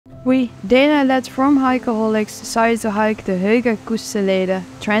We, Dana led from Hikaholics, decided to hike the Höga Kustenleden,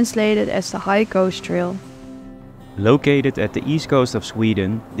 translated as the High Coast Trail. Located at the east coast of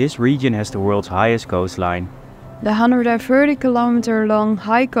Sweden, this region has the world's highest coastline. The 130 km long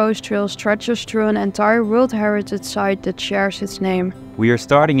High Coast Trail stretches through an entire World Heritage Site that shares its name. We are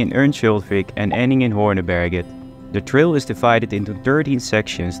starting in Örnsköldsvik and ending in Hornöberget. The trail is divided into 13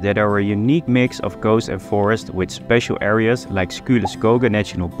 sections that are a unique mix of coast and forest with special areas like Skuleskogen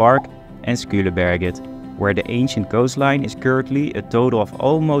National Park and Skuleberget, where the ancient coastline is currently a total of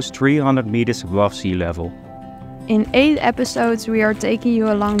almost 300 meters above sea level. In 8 episodes we are taking you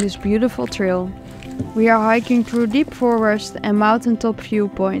along this beautiful trail. We are hiking through deep forest and mountaintop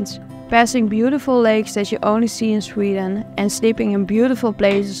viewpoints, passing beautiful lakes that you only see in Sweden and sleeping in beautiful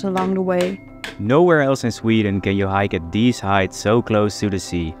places along the way. Nowhere else in Sweden can you hike at these heights so close to the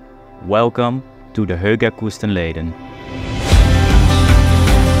sea. Welcome to the Höga Kustenleden.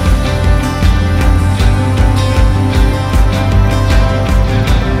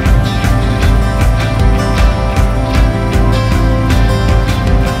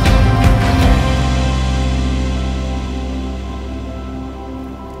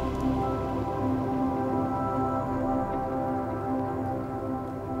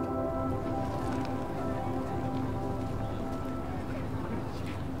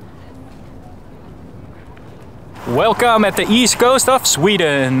 Welcome at the east coast of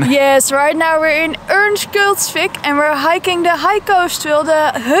Sweden. Yes, right now we're in Örnsköldsvik and we're hiking the High Coast Trail,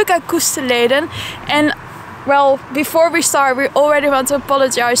 the Höga Kustenleden. And well, before we start, we already want to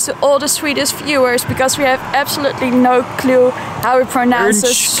apologize to all the Swedish viewers because we have absolutely no clue how we pronounce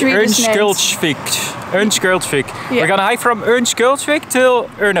the Swedish names. Örnsköldsvik. Yeah. We're gonna hike from Örnsköldsvik till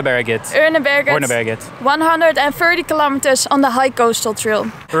Örnöberget. Hornöberget. 130 kilometers on the High Coastal Trail.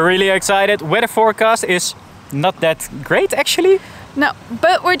 We're really excited. Weather forecast is not that great actually. No,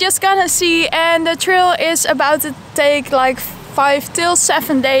 but we're just gonna see, and the trail is about to take like 5 till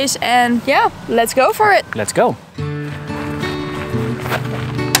 7 days, and yeah, let's go for it. Let's go.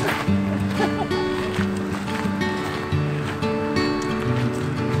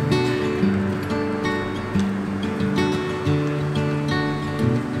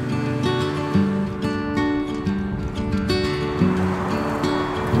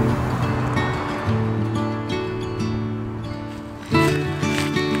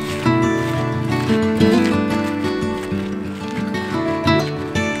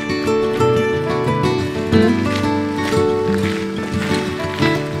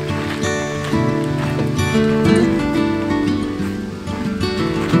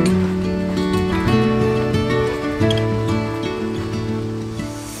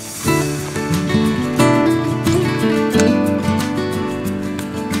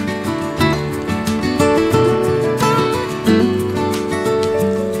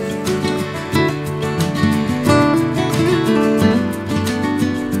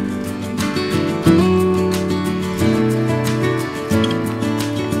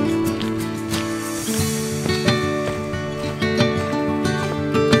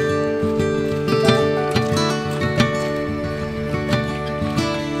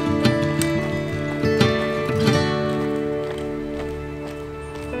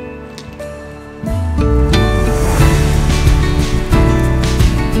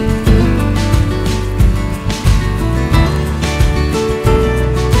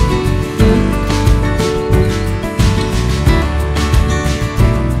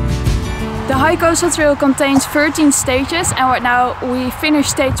 The High Coastal Trail contains 13 stages, and right now we finished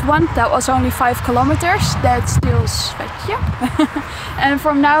stage 1, that was only 5 kilometers, that's still Svetje. And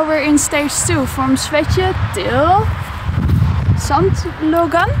from now we're in stage 2, from Svetje till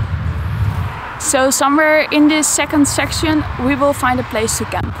Slattdalskrevan. So somewhere in this second section we will find a place to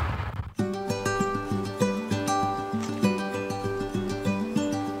camp.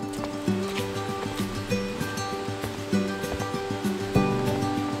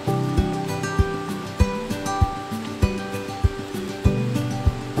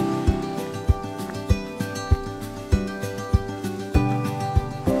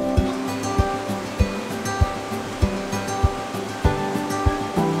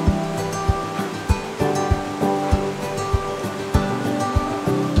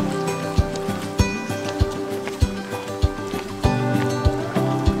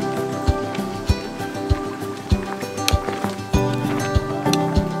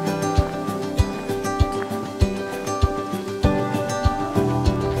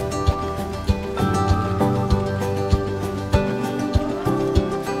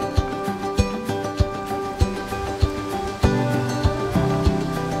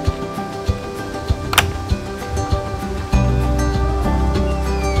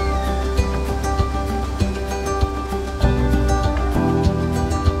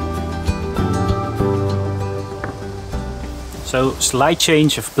 So, slight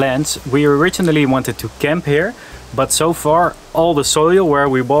change of plans. We originally wanted to camp here, but so far all the soil where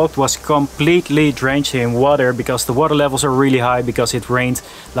we walked was completely drenched in water because the water levels are really high because it rained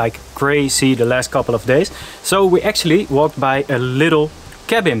like crazy the last couple of days. So we actually walked by a little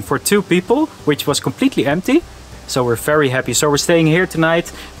cabin for 2 people, which was completely empty. So we're very happy. So we're staying here tonight.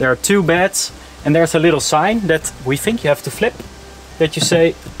 There are 2 beds and there's a little sign that we think you have to flip, that you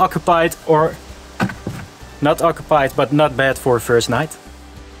say occupied or not occupied, but not bad for a first night.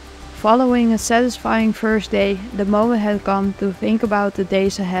 Following a satisfying first day, the moment had come to think about the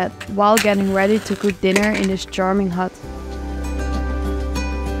days ahead while getting ready to cook dinner in this charming hut.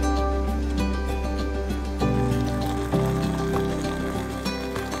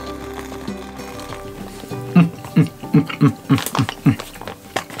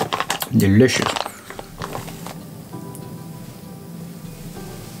 Delicious.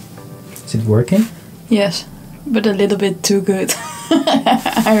 Is it working? Yes, but a little bit too good.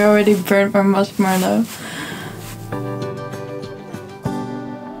 I already burned my marshmallow.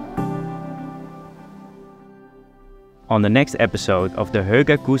 On the next episode of the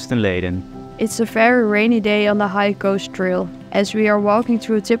Höga Kustenleden. It's a very rainy day on the high coast trail, as we are walking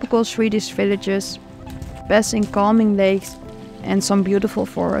through typical Swedish villages, passing calming lakes and some beautiful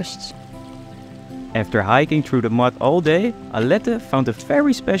forests. After hiking through the mud all day, Alette found a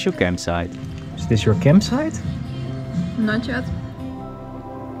very special campsite. Is this your campsite? Not yet.